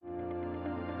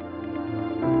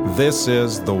This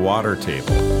is The Water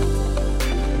Table.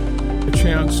 A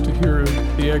chance to hear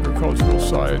the agricultural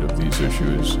side of these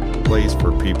issues. A place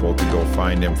for people to go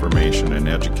find information and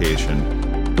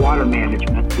education. Water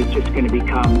management is just going to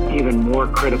become even more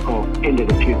critical into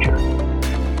the future.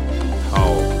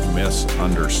 How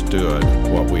misunderstood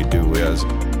what we do is.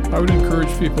 I would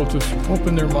encourage people to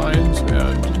open their minds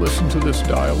and listen to this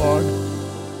dialogue.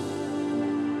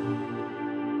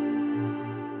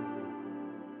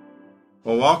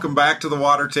 Well, welcome back to the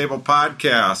Water Table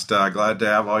Podcast. Glad to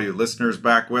have all you listeners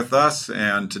back with us.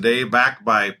 And today, back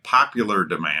by popular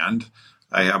demand,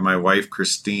 I have my wife,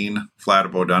 Kristine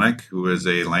Fladeboe-Duininck, who is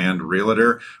a land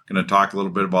realtor. I'm going to talk a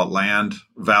little bit about land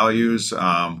values.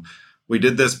 We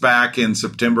did this back in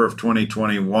September of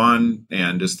 2021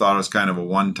 and just thought it was kind of a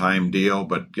one-time deal,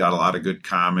 but got a lot of good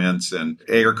comments. And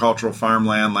agricultural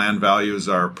farmland land values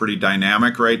are pretty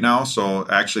dynamic right now. So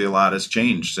actually a lot has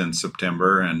changed since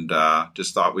September, and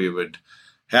just thought we would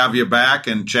have you back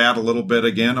and chat a little bit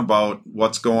again about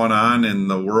what's going on in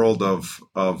the world of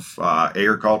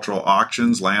agricultural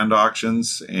auctions, land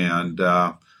auctions, and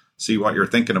see what you're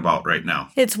thinking about right now.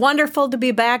 It's wonderful to be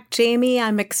back, Jamie.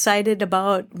 I'm excited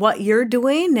about what you're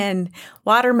doing and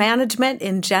water management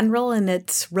in general, and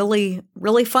it's really,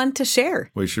 really fun to share.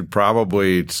 We should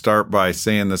probably start by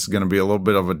saying this is going to be a little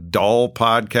bit of a dull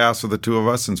podcast for the two of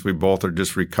us, since we both are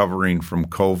just recovering from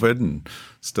COVID and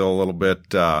still a little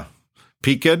bit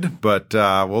peaked, but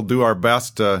we'll do our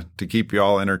best to keep you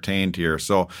all entertained here.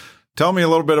 So tell me a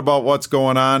little bit about what's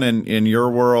going on in your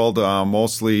world,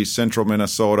 mostly central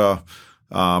Minnesota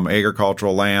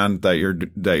agricultural land that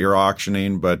you're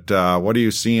auctioning. But what are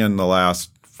you seeing the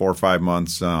last 4 or 5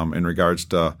 months in regards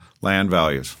to land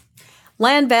values?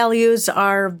 Land values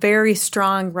are very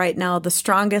strong right now, the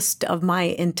strongest of my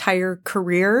entire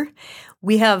career.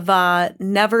 We have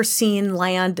never seen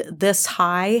land this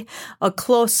high. A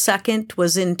close second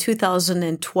was in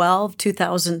 2012,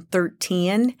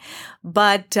 2013.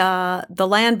 But the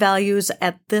land values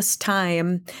at this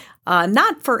time,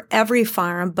 not for every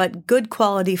farm, but good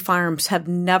quality farms have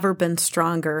never been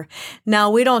stronger. Now,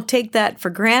 we don't take that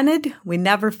for granted. We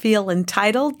never feel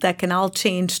entitled. That can all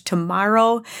change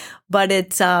tomorrow. But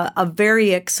it's a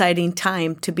very exciting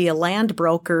time to be a land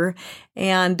broker.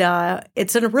 And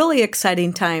it's a really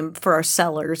exciting time for our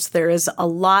sellers. There is a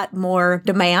lot more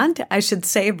demand, I should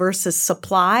say, versus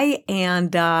supply.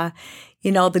 And,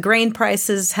 the grain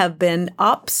prices have been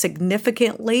up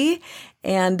significantly.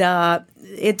 And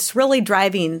it's really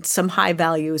driving some high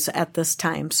values at this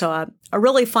time. So a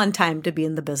really fun time to be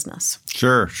in the business.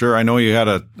 Sure. I know you had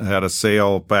a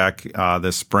sale back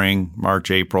this spring,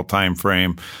 March, April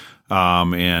timeframe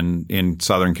in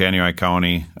southern Kansas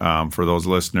County. For those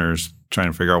listeners trying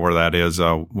to figure out where that is,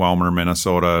 Welmer,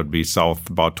 Minnesota, would be south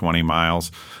about 20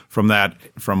 miles from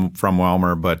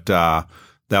Welmer. But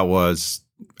that was,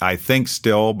 I think,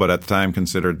 still, but at the time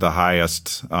considered the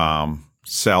highest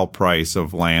sell price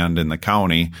of land in the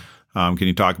county. Can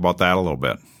you talk about that a little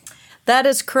bit? That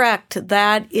is correct.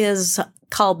 That is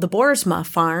called the Boersma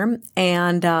Farm,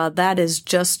 and that is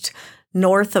just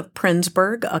north of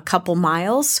Princeburg, a couple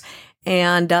miles.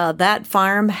 And that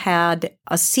farm had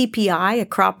a CPI, a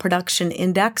crop production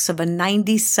index, of a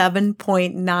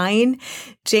 97.9.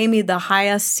 Jamie, the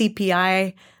highest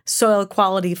CPI soil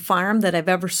quality farm that I've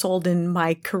ever sold in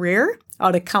my career,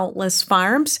 out of countless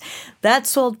farms. That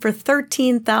sold for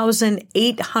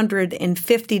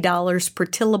 $13,850 per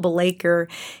tillable acre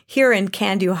here in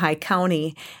Kansas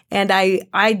County. And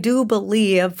I do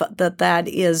believe that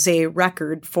is a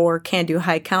record for Kansas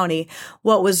County.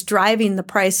 What was driving the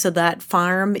price of that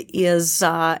farm is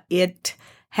it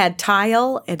had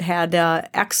tile, it had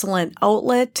excellent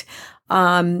outlet,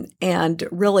 and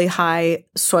really high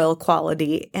soil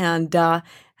quality, and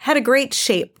had a great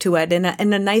shape to it and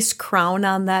a nice crown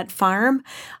on that farm.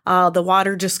 The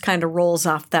water just kind of rolls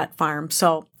off that farm.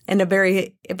 So, and a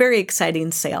very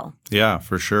exciting sale. Yeah,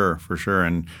 for sure.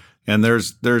 And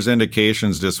there's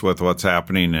indications just with what's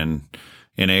happening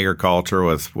in agriculture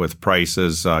with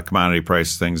prices, commodity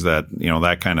price things that,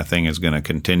 that kind of thing is going to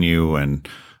continue, and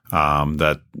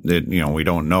we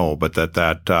don't know, but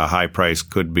that high price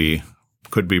could be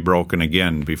broken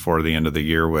again before the end of the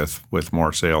year with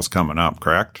more sales coming up,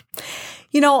 correct?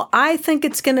 I think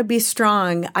it's going to be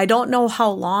strong. I don't know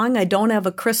how long. I don't have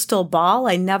a crystal ball.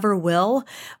 I never will.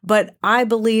 But I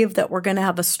believe that we're going to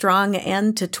have a strong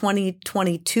end to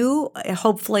 2022.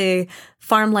 Hopefully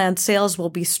farmland sales will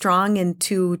be strong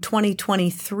into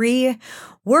 2023.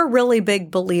 We're really big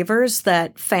believers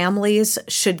that families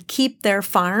should keep their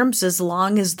farms as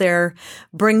long as they're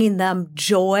bringing them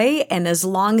joy and as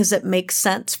long as it makes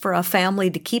sense for a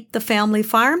family to keep the family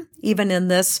farm, even in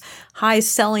this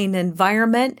high-selling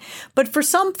environment. But for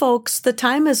some folks, the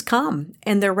time has come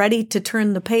and they're ready to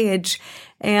turn the page,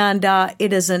 and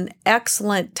it is an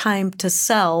excellent time to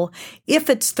sell if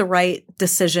it's the right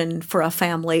decision for a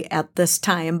family at this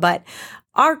time. But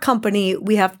our company,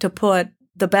 we have to put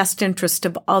the best interest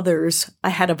of others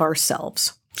ahead of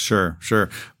ourselves. Sure.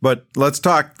 But let's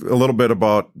talk a little bit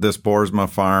about this Boersma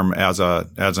farm as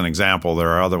an example. There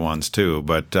are other ones too,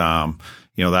 but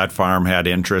that farm had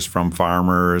interest from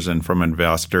farmers and from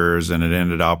investors, and it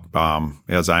ended up,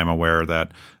 as I'm aware,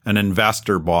 that an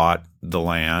investor bought the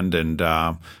land. And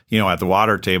at the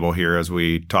water table here, as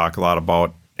we talk a lot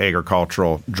about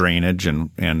agricultural drainage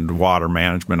and water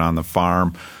management on the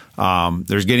farm,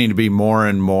 there's getting to be more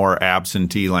and more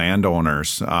absentee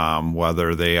landowners,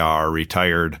 whether they are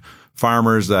retired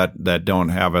farmers that don't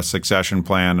have a succession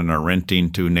plan and are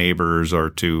renting to neighbors or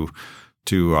to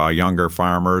younger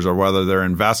farmers, or whether they're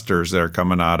investors that are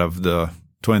coming out of the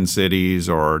Twin Cities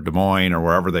or Des Moines or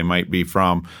wherever they might be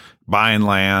from, buying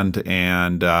land,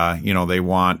 and they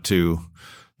want to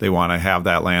have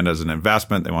that land as an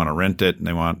investment. They want to rent it, and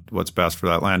they want what's best for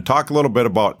that land. Talk a little bit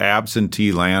about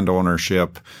absentee land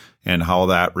ownership and how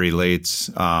that relates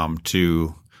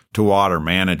to water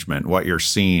management. What you're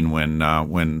seeing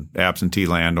when absentee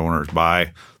landowners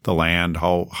buy the land.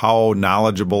 How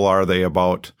knowledgeable are they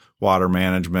about water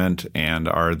management, and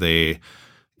are they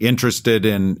interested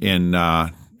in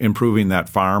improving that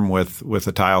farm with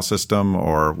a tile system,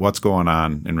 or what's going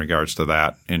on in regards to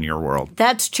that in your world?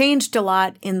 That's changed a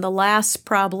lot in the last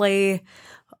probably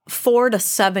 4 to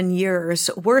 7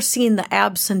 years. We're seeing the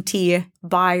absentee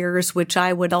buyers, which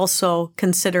I would also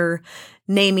consider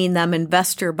naming them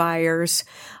investor buyers,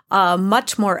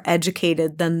 much more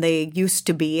educated than they used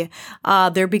to be.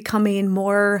 They're becoming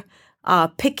more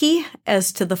picky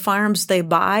as to the farms they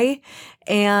buy,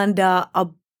 and a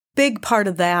big part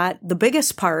of that, the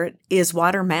biggest part, is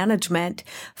water management.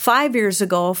 5 years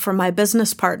ago, for my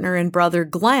business partner and brother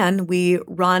Glenn, we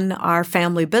run our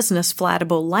family business,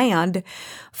 Fladeboe Land.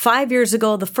 5 years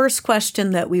ago, the first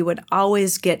question that we would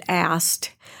always get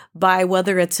asked by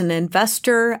whether it's an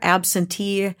investor,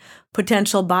 absentee,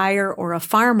 potential buyer, or a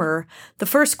farmer, the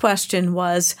first question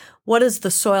was, what is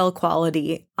the soil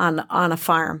quality on a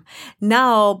farm?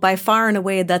 Now, by far and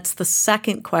away, that's the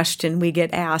second question we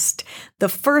get asked. The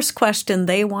first question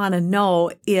they want to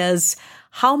know is,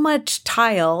 how much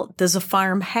tile does a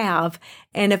farm have?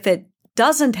 And if it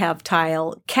doesn't have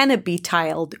tile, can it be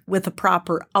tiled with a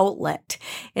proper outlet?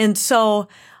 And so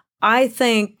I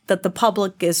think that the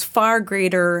public is far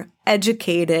greater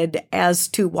educated as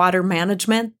to water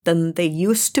management than they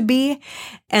used to be,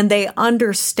 and they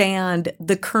understand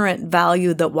the current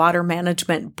value that water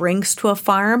management brings to a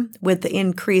farm with the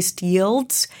increased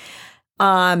yields.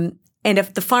 And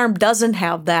if the farm doesn't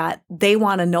have that, they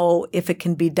want to know if it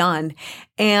can be done.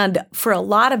 And for a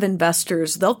lot of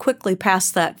investors, they'll quickly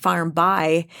pass that farm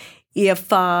by if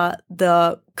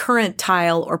the current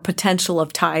tile or potential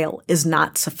of tile is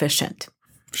not sufficient.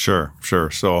 Sure.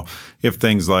 So if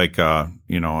things like, a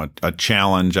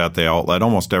challenge at the outlet,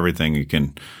 almost everything you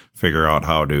can figure out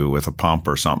how to with a pump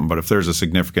or something. But if there's a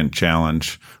significant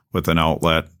challenge with an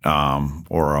outlet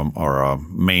or a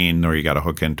main, or you got to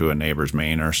hook into a neighbor's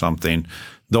main or something,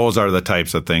 those are the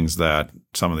types of things that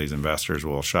some of these investors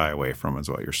will shy away from, is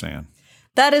what you're saying.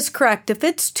 That is correct. If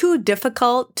it's too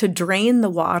difficult to drain the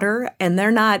water and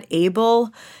they're not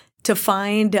able to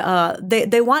find,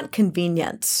 they want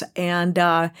convenience.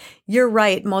 And you're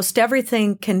right, most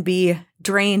everything can be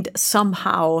drained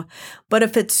somehow. But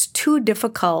if it's too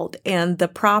difficult and the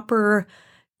proper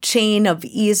chain of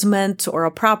easement or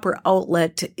a proper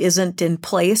outlet isn't in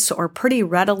place or pretty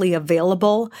readily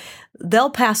available, they'll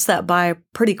pass that by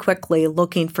pretty quickly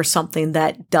looking for something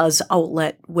that does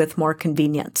outlet with more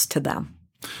convenience to them.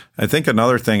 I think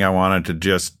another thing I wanted to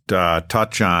just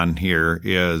touch on here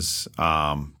is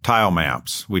tile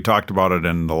maps. We talked about it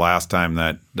in the last time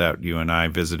that you and I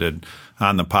visited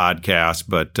on the podcast,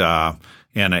 but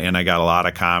and I got a lot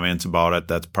of comments about it.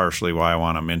 That's partially why I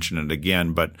want to mention it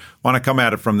again, but want to come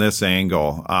at it from this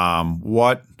angle.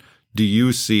 What do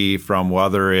you see from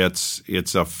whether it's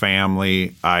a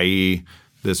family, i.e.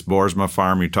 this Boersma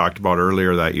farm you talked about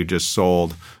earlier that you just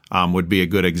sold, would be a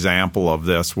good example of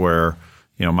this, where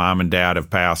mom and dad have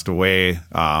passed away.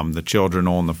 The children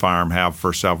own the farm, have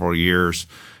for several years,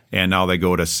 and now they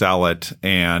go to sell it.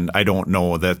 And I don't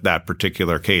know that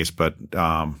particular case, but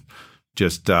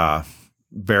just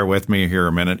bear with me here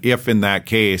a minute. If in that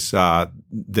case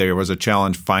there was a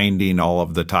challenge finding all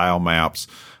of the tile maps,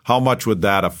 how much would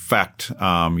that affect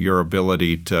your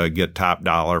ability to get top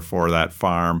dollar for that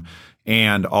farm?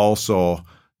 And also,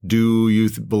 do you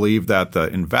believe that the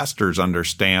investors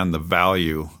understand the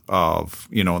value of,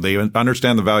 they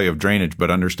understand the value of drainage,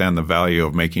 but understand the value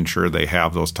of making sure they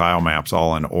have those tile maps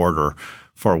all in order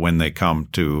for when they come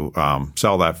to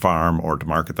sell that farm or to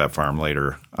market that farm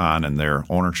later on in their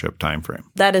ownership timeframe?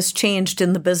 That has changed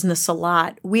in the business a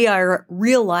lot. We are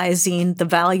realizing the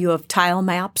value of tile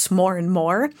maps more and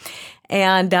more.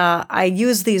 And I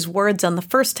used these words on the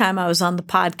first time I was on the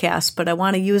podcast, but I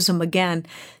want to use them again.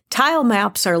 Tile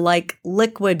maps are like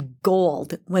liquid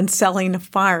gold when selling a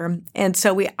farm. And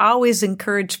so we always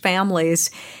encourage families,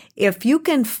 if you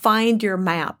can find your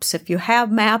maps, if you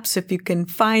have maps, if you can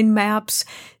find maps,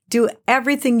 do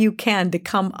everything you can to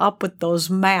come up with those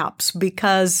maps,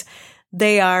 because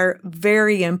they are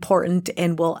very important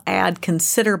and will add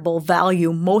considerable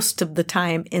value most of the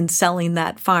time in selling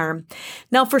that farm.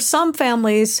 Now, for some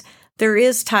families, there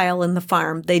is tile in the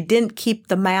farm. They didn't keep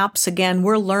the maps. Again,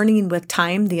 we're learning with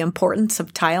time the importance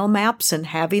of tile maps and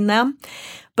having them.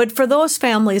 But for those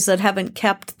families that haven't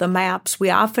kept the maps,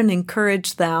 we often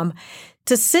encourage them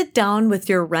to sit down with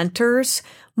your renters.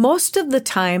 Most of the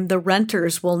time, the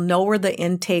renters will know where the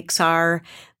intakes are.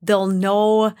 They'll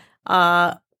know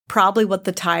probably what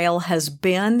the tile has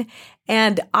been.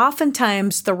 And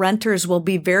oftentimes, the renters will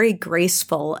be very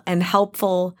graceful and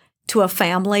helpful to a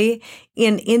family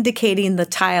in indicating the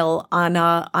tile on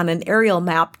an aerial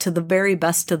map to the very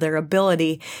best of their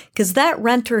ability, because that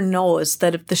renter knows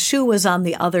that if the shoe was on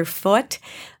the other foot,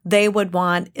 they would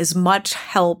want as much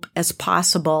help as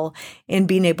possible in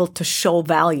being able to show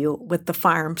value with the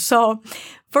farm. So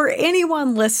for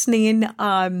anyone listening,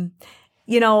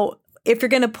 if you're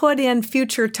going to put in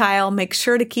future tile, make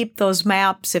sure to keep those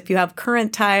maps. If you have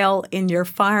current tile in your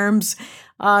farms,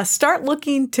 start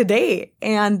looking today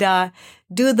and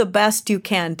do the best you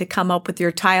can to come up with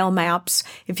your tile maps.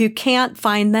 If you can't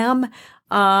find them,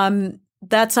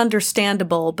 that's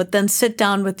understandable, but then sit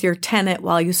down with your tenant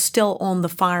while you still own the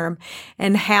farm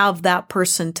and have that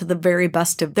person, to the very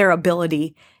best of their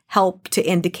ability, help to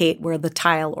indicate where the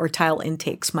tile or tile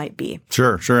intakes might be.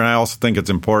 Sure. And I also think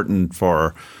it's important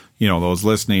for those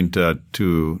listening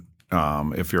to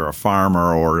if you're a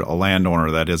farmer or a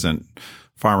landowner that isn't,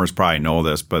 farmers probably know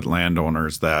this, but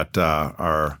landowners that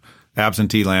are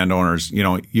absentee landowners,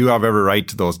 you have every right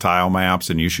to those tile maps,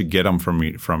 and you should get them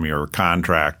from your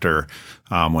contractor.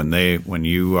 When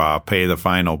you pay the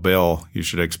final bill, you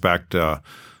should expect a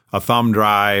thumb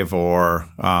drive or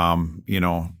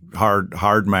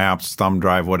hard maps, thumb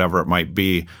drive, whatever it might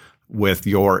be, with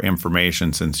your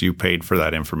information, since you paid for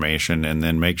that information. And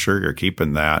then make sure you're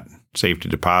keeping that safety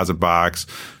deposit box,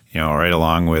 right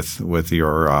along with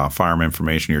your farm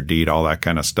information, your deed, all that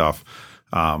kind of stuff.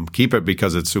 Keep it,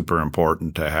 because it's super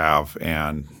important to have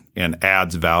and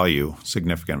adds value,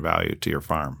 significant value to your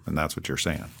farm. And that's what you're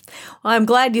saying. Well, I'm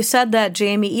glad you said that,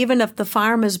 Jamie. Even if the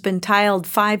farm has been tiled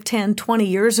 5, 10, 20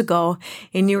 years ago,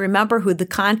 and you remember who the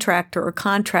contractor or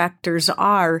contractors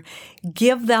are,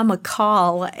 give them a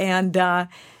call and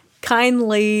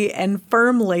kindly and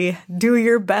firmly do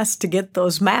your best to get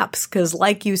those maps. Because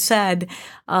like you said,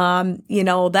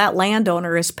 that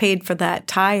landowner is paid for that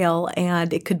tile,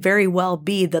 and it could very well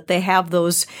be that they have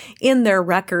those in their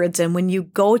records. And when you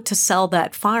go to sell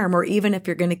that farm, or even if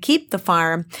you're going to keep the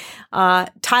farm,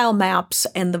 tile maps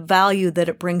and the value that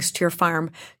it brings to your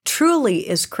farm truly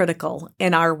is critical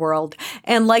in our world.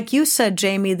 And like you said,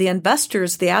 Jamie, the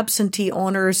investors, the absentee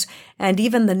owners, and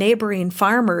even the neighboring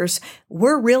farmers,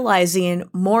 we're realizing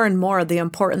more and more the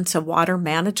importance of water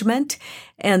management.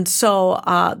 And so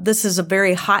this is a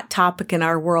very hot topic in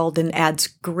our world and adds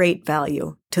great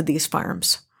value to these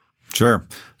farms. Sure.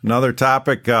 Another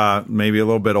topic, maybe a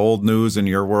little bit old news in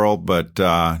your world, but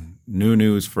new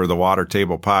news for the Water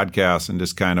Table podcast, and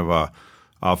just kind of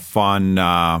a fun,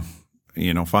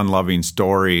 fun-loving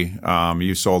story.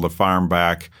 You sold a farm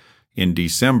back in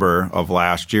December of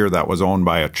last year that was owned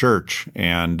by a church,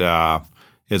 and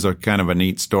is a kind of a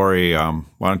neat story.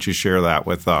 Why don't you share that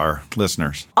with our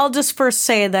listeners? I'll just first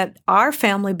say that our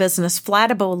family business,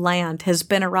 Fladeboe Land, has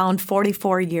been around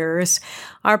 44 years.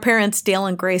 Our parents, Dale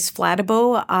and Grace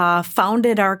Fladeboe,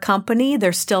 founded our company.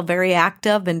 They're still very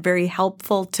active and very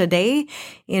helpful today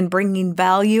in bringing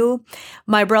value.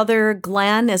 My brother,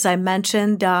 Glenn, as I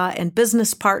mentioned, and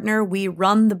business partner, we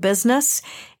run the business,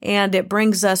 and it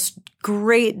brings us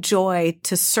great joy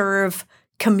to serve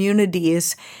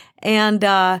communities And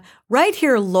right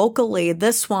here locally,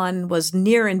 this one was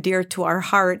near and dear to our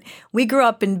heart. We grew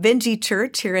up in Vingie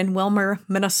Church here in Willmar,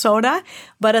 Minnesota,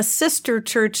 but a sister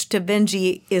church to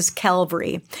Vingie is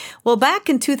Calvary. Well, back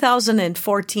in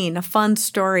 2014, a fun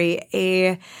story,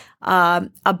 a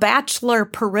bachelor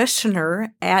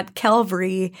parishioner at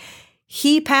Calvary,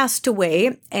 he passed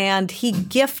away and he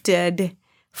gifted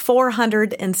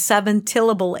 407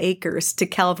 tillable acres to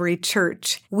Calvary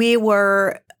Church. We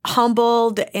were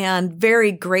humbled and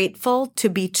very grateful to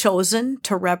be chosen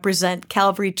to represent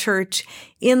Calvary Church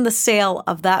in the sale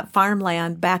of that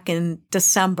farmland back in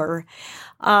December.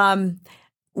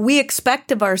 We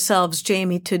expect of ourselves,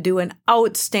 Jamie, to do an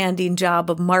outstanding job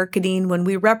of marketing when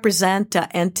we represent an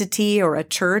entity or a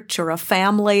church or a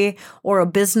family or a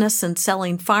business and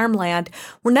selling farmland.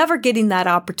 We're never getting that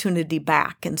opportunity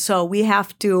back. And so we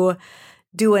have to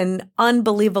do an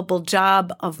unbelievable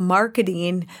job of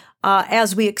marketing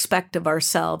as we expect of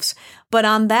ourselves. But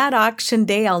on that auction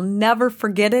day, I'll never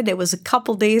forget it. It was a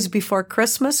couple days before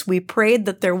Christmas. We prayed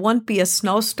that there wouldn't be a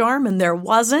snowstorm, and there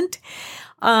wasn't.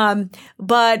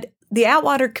 But the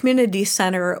Atwater Community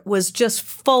Center was just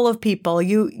full of people.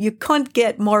 You couldn't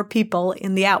get more people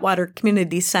in the Atwater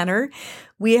Community Center.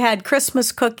 We had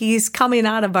Christmas cookies coming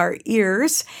out of our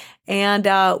ears, and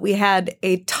we had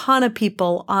a ton of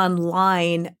people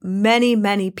online,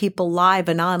 many people live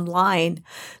and online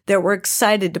that were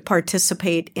excited to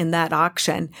participate in that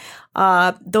auction.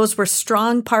 Those were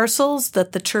strong parcels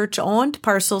that the church owned,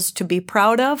 parcels to be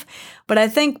proud of. But I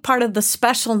think part of the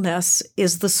specialness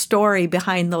is the story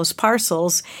behind those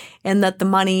parcels and that the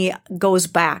money goes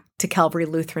back to Calvary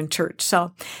Lutheran Church.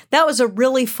 So that was a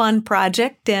really fun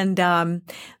project. And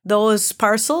those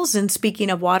parcels, and speaking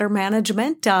of water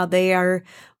management, they are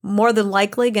more than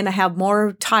likely going to have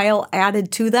more tile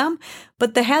added to them.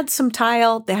 But they had some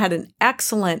tile, they had an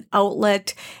excellent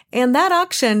outlet, and that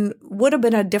auction would have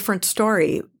been a different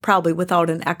story probably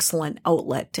without an excellent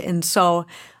outlet. And so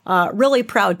really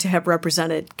proud to have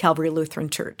represented Calvary Lutheran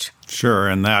Church. Sure,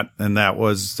 and that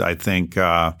was, I think,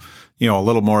 a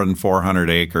little more than 400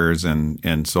 acres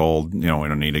and sold, we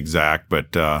don't need exact,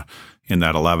 but in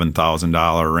that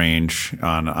 $11,000 range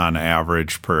on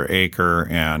average per acre.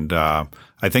 And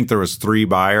I think there was 3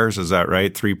 buyers. Is that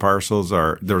right? 3 parcels,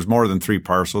 or there was more than 3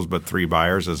 parcels, but 3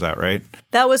 buyers. Is that right?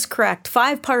 That was correct.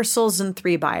 5 parcels and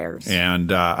 3 buyers.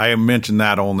 And I mentioned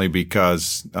that only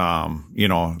because,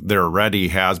 there already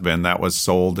has been. That was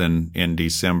sold in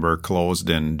December, closed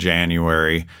in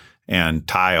January, and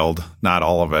tiled. Not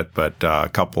all of it, but a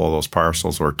couple of those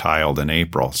parcels were tiled in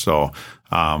April. So,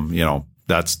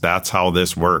 that's how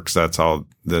this works. That's how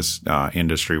this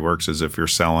industry works, is if you're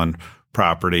selling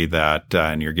property that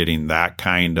and you're getting that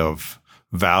kind of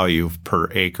value per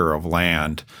acre of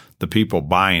land, the people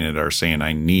buying it are saying,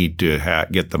 I need to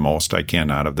get the most I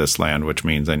can out of this land, which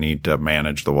means I need to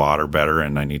manage the water better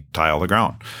and I need to tile the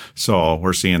ground. So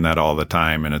we're seeing that all the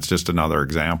time, and it's just another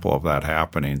example of that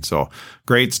happening. So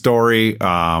great story,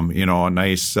 a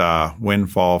nice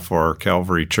windfall for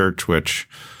Calvary Church, which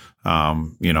I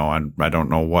don't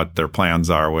know what their plans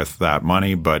are with that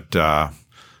money, but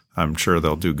I'm sure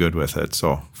they'll do good with it.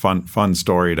 So fun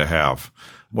story to have.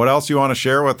 What else you want to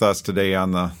share with us today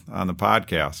on the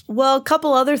podcast? Well, a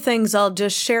couple other things I'll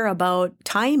just share about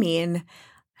timing.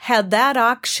 Had that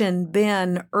auction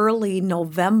been early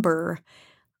November,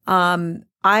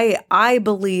 I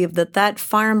believe that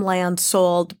farmland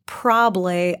sold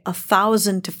probably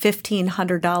 $1,000 to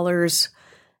 $1,500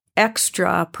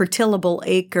 extra per tillable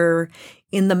acre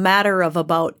in the matter of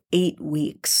about 8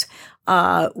 weeks.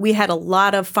 We had a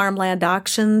lot of farmland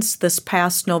auctions this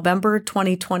past November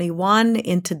 2021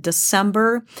 into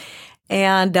December,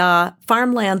 and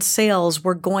farmland sales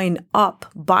were going up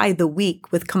by the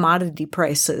week with commodity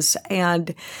prices.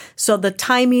 And so the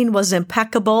timing was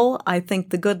impeccable. I think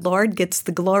the good Lord gets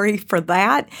the glory for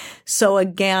that. So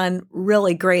again,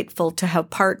 really grateful to have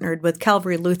partnered with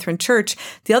Calvary Lutheran Church.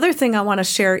 The other thing I want to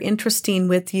share interesting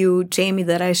with you, Jamie,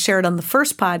 that I shared on the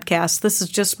first podcast, this is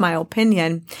just my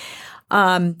opinion.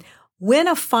 When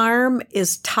a farm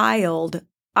is tiled,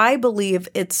 I believe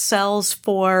it sells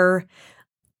for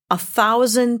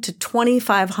 $1,000 to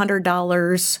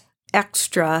 $2,500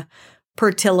 extra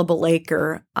per tillable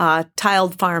acre,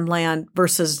 tiled farmland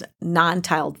versus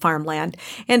non-tiled farmland,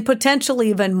 and potentially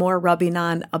even more, rubbing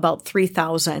on about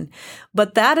 $3,000.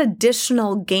 But that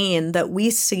additional gain that we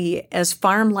see as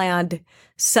farmland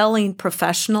selling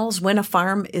professionals when a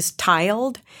farm is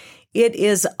tiled, it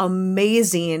is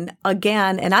amazing.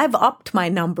 Again, and I've upped my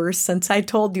numbers since I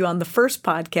told you on the first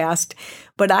podcast,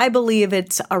 but I believe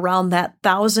it's around that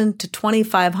 $1,000 to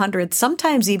 $2,500,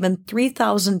 sometimes even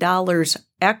 $3,000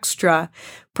 extra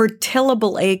per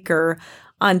tillable acre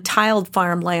on tiled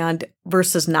farmland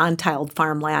versus non-tiled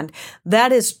farmland.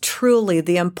 That is truly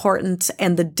the importance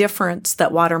and the difference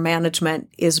that water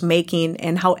management is making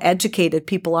and how educated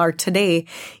people are today,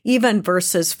 even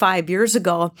versus 5 years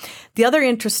ago. The other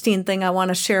interesting thing I want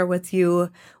to share with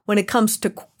you when it comes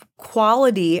to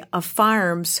quality of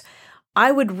farms,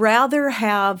 I would rather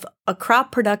have a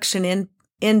crop production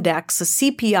index, a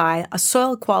CPI, a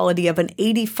soil quality of an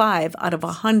 85 out of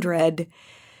 100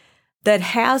 that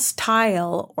has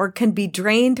tile or can be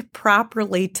drained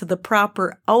properly to the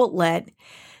proper outlet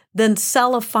than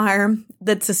sell a farm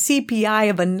that's a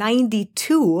CPI of a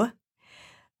 92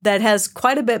 that has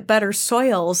quite a bit better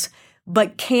soils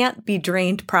but can't be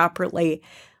drained properly.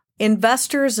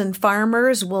 Investors and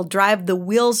farmers will drive the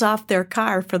wheels off their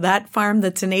car for that farm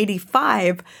that's an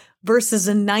 85 versus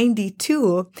a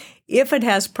 92 if it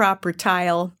has proper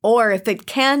tile or if it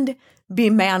can be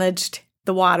managed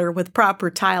the water with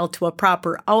proper tile to a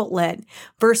proper outlet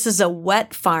versus a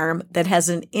wet farm that has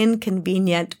an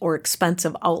inconvenient or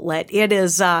expensive outlet.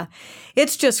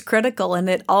 It's just critical, and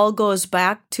it all goes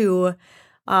back to,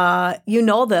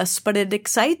 this, but it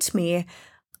excites me.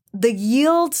 The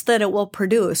yields that it will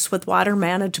produce with water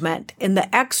management and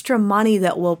the extra money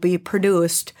that will be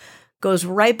produced goes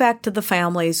right back to the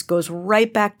families, goes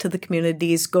right back to the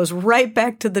communities, goes right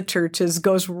back to the churches,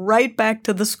 goes right back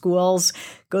to the schools,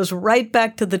 goes right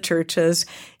back to the churches.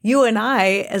 You and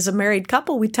I, as a married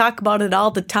couple, we talk about it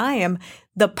all the time,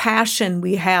 the passion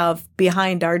we have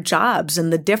behind our jobs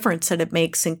and the difference that it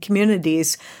makes in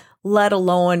communities, let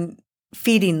alone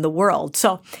feeding the world.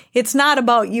 So it's not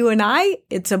about you and I,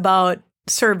 it's about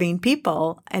serving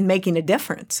people and making a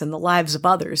difference in the lives of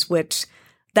others, which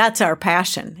that's our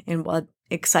passion and what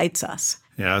excites us.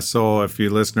 Yeah, so if you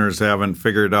listeners haven't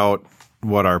figured out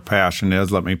what our passion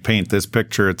is, let me paint this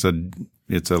picture. It's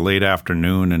a late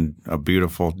afternoon and a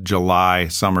beautiful July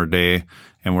summer day,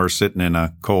 and we're sitting in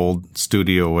a cold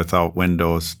studio without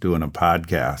windows doing a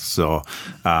podcast. So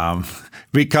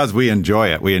because we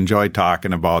enjoy it. We enjoy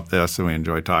talking about this, and we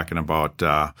enjoy talking about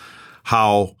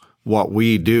how what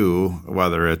we do,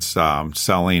 whether it's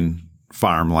selling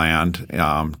farmland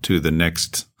to the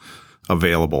next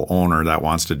available owner that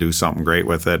wants to do something great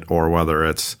with it, or whether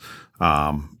it's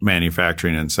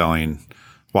manufacturing and selling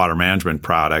water management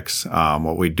products,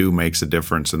 what we do makes a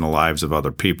difference in the lives of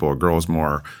other people. It grows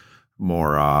more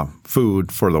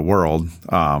food for the world,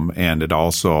 and it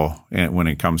also, when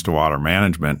it comes to water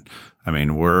management, I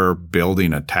mean, we're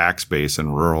building a tax base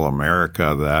in rural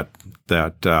America that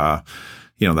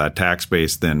that tax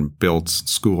base then builds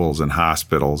schools and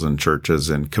hospitals and churches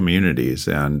and communities.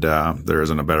 And there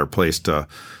isn't a better place that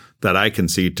I can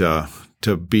see to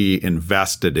be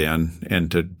invested in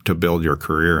and to build your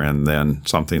career in than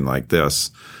something like this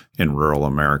in rural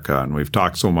America. And we've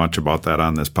talked so much about that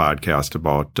on this podcast,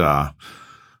 about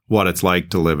what it's like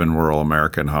to live in rural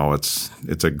America and how it's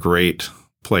a great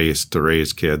place to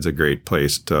raise kids, a great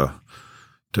place to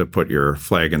put your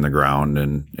flag in the ground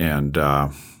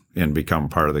and become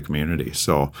part of the community.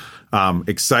 So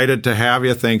excited to have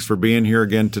you. Thanks for being here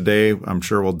again today. I'm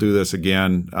sure we'll do this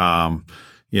again. Buying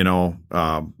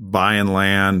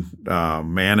land,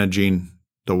 managing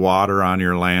the water on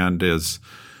your land is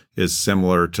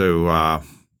similar to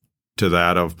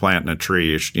that of planting a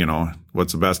tree.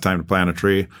 What's the best time to plant a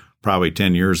tree? Probably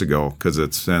 10 years ago, because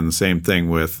it's and the same thing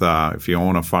with if you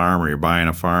own a farm or you're buying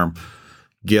a farm.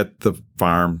 Get the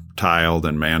farm tiled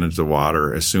and manage the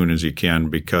water as soon as you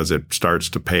can, because it starts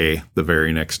to pay the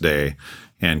very next day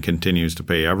and continues to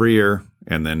pay every year.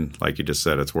 And then, like you just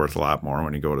said, it's worth a lot more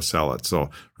when you go to sell it.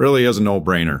 So really is a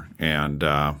no-brainer. And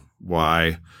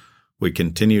why we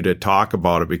continue to talk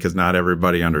about it, because not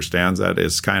everybody understands that.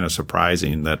 It's kind of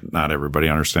surprising that not everybody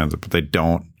understands it, but they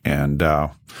don't. And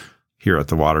here at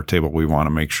the Water Table, we want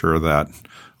to make sure that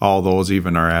all those,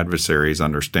 even our adversaries,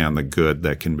 understand the good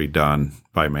that can be done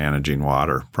by managing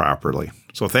water properly.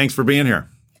 So thanks for being here.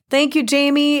 Thank you,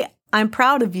 Jamie. I'm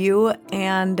proud of you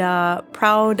and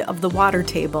proud of the Water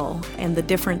Table and the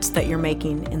difference that you're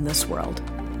making in this world.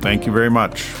 Thank you very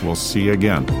much. We'll see you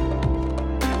again.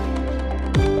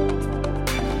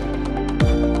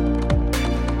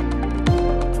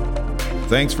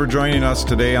 Thanks for joining us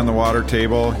today on the Water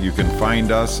Table. You can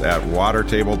find us at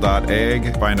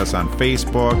watertable.ag. Find us on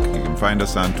Facebook. You can find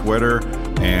us on Twitter.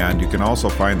 And you can also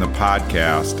find the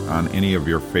podcast on any of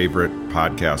your favorite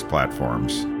podcast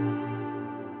platforms.